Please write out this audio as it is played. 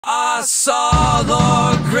I saw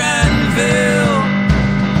Lord Grenville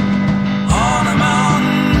on a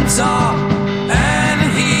mountain top, and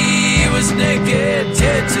he was naked,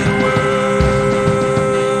 dead to the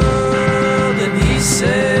world, and he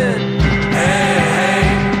said, hey, hey,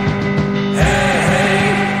 hey, hey,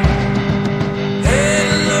 hey,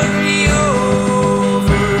 look me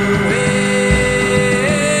over, hey,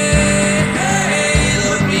 hey,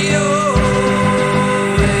 look me over,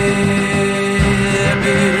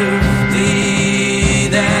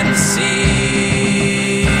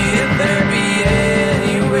 see if there be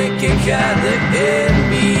any wicked cat that in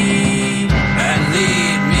me, and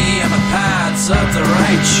lead me in the paths of the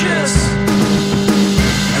righteous.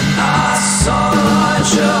 And I saw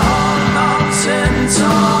Elijah on the mountain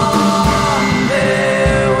top.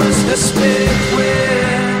 There was this big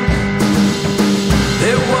wind,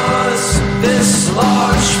 there was this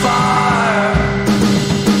large fire,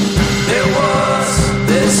 there was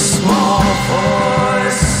this small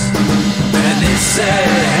voice, and it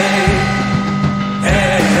said, hey,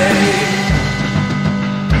 hey, hey.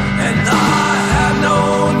 And I have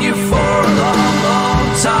known you for a long, long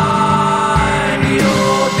time.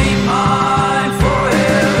 You'll be mine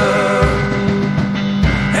forever.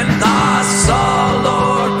 And I saw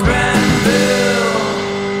Lord Grenville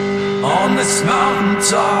on this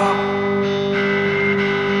mountaintop,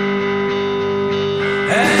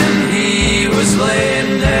 and he was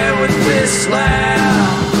laying there with this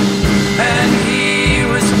lamb, and he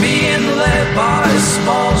was being led by a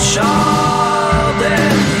small child,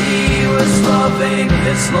 and he was loving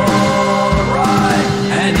his Lord right,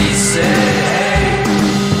 and he said,